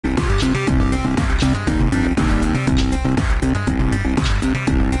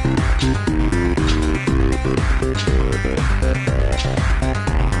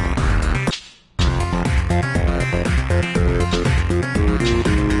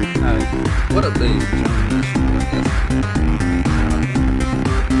ladies and gentlemen,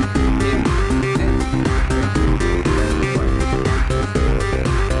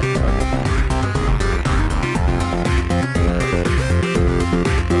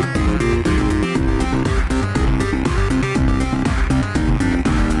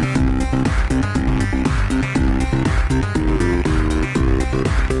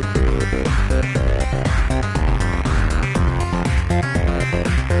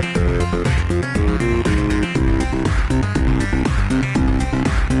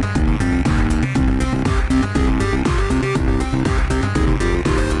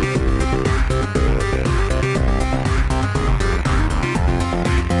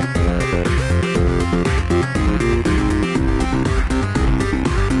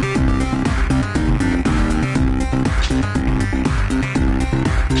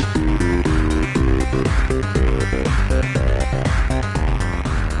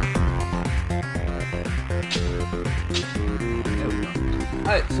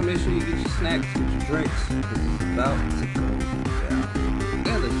 alright, so make sure you get your snacks, get your drinks, because it's about to go down.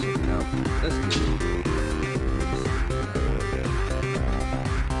 Yeah, let's check it out. Let's get it.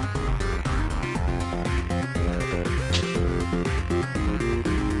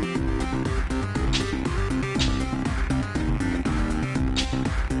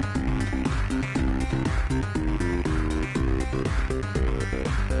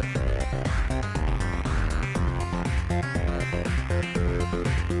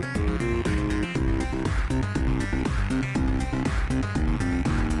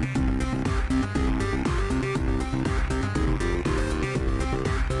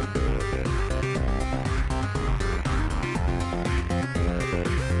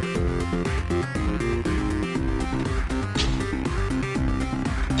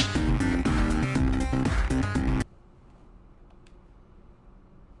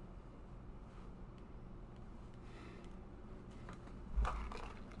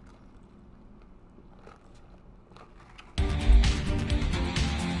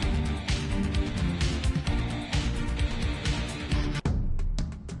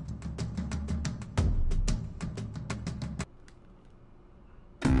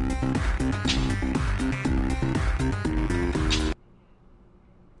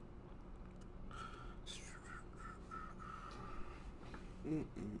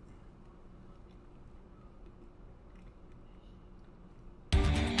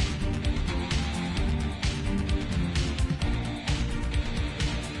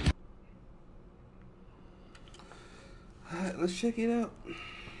 Alright, let's check it out.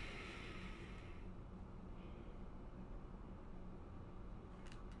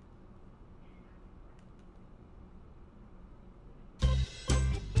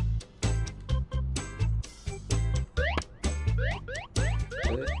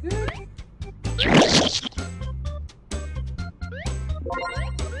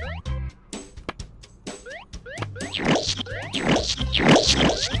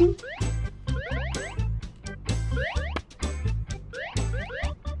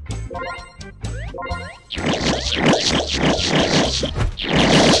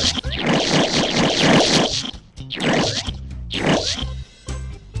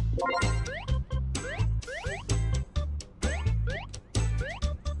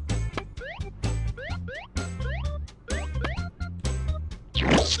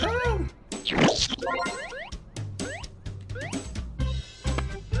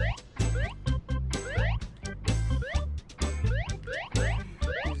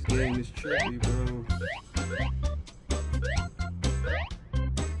 This game is trippy, bro.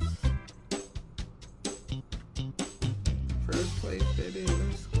 First place, baby,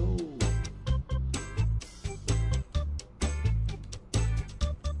 let's go.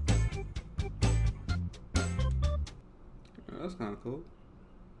 Oh, that's kind of cool.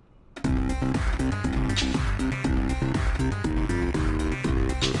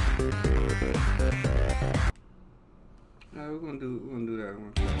 Alright, we're gonna do that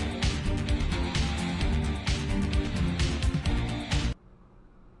one.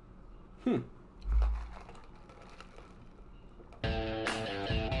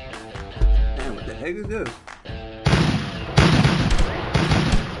 Man, what the heck is this?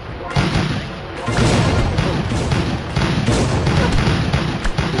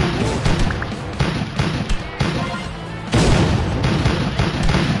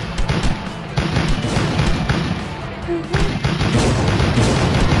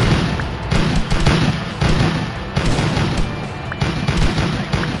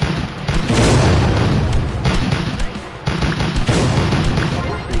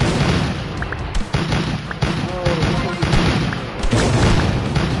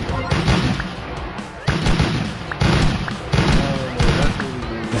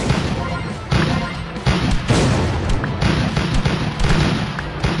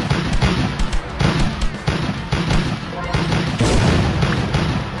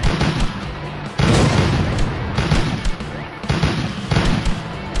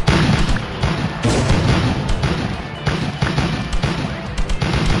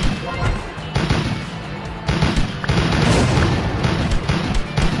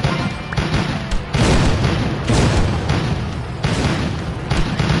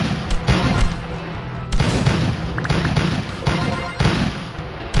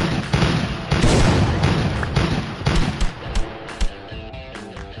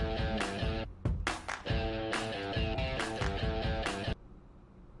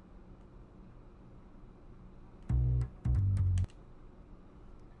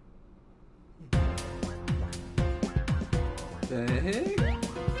 the heck?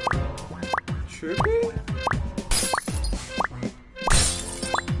 Trippy?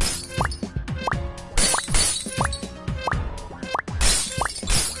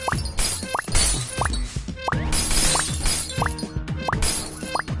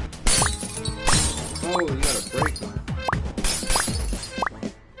 Oh, you gotta break them.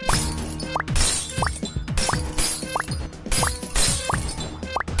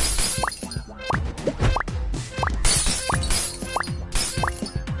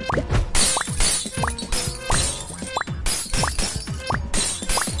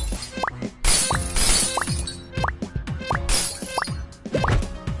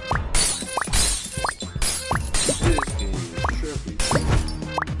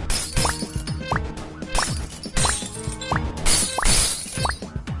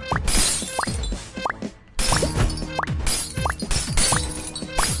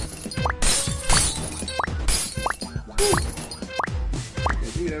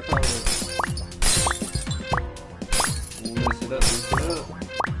 That probably won't mess it up, mess it up. Man,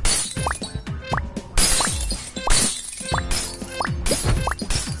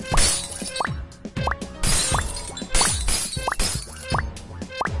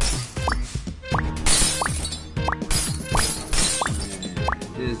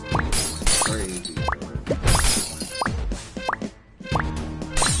 this game is crazy, bro.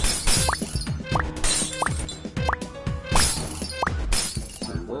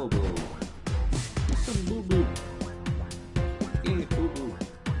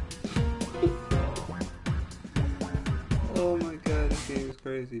 Oh my god, this game is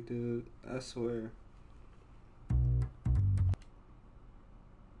crazy, dude. I swear.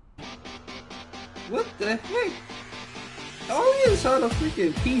 What the heck? Oh, we inside a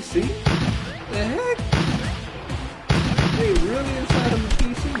freaking PC? The heck? We really inside of a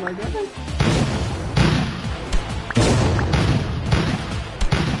PC, my god?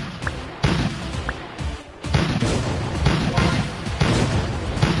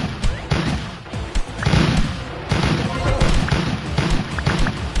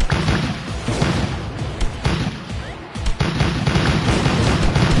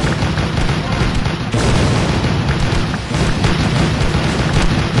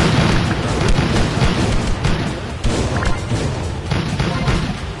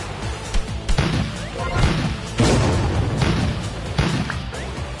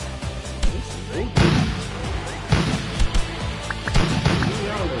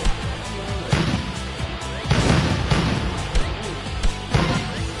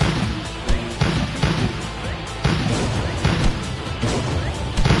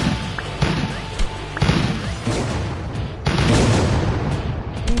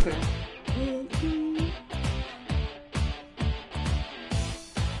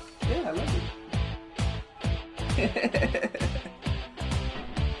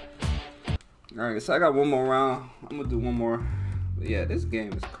 Alright, so I got one more round. I'm gonna do one more. But yeah, this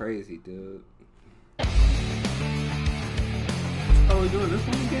game is crazy, dude. Oh, we're doing this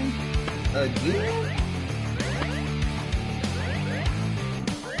one again? Again?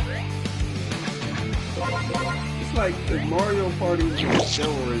 It's like the Mario Party with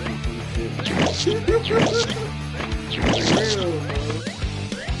steroids and some shit. Real, bro.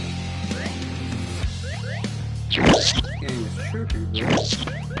 This game is trippy, bro.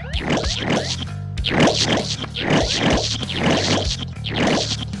 Trying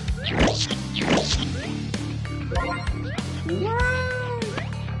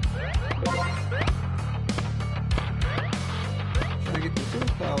to get the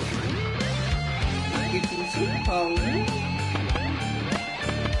superpowers, man. Get the superpowers, man.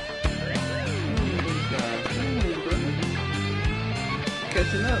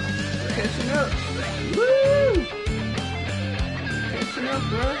 Catching up. Catching up. Woo! Catching up,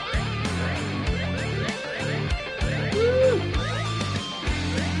 bro. Woo!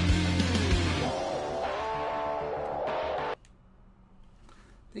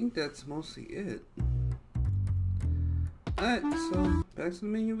 I think that's mostly it. Alright, so back to the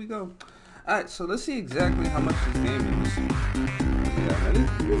menu we go. Alright, so let's see exactly how much this game is. Yeah,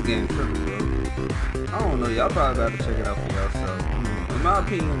 this game is tripping, bro. I don't know, y'all probably gotta check it out for yourself. In my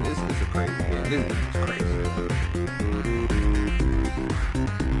opinion, this is a crazy game. This game is crazy.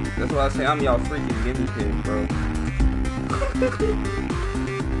 That's why I say I'm y'all freaking guinea pig, bro.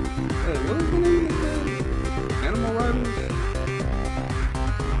 Hey, what is the name of this game? Animal Riders?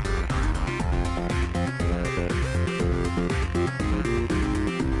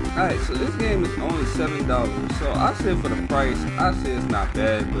 Alright, so this game is only $7. So I say for the price, I say it's not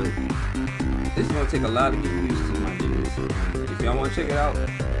bad, but it's gonna take a lot of getting used to, my goodness. If y'all wanna check it out,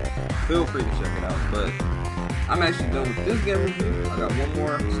 feel free to check it out. But I'm actually done with this game review. I got one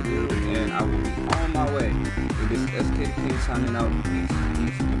more to do, and I will be on my way. And this is SK the King signing out. Peace,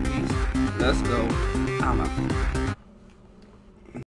 peace, and peace. Let's go. I'm out.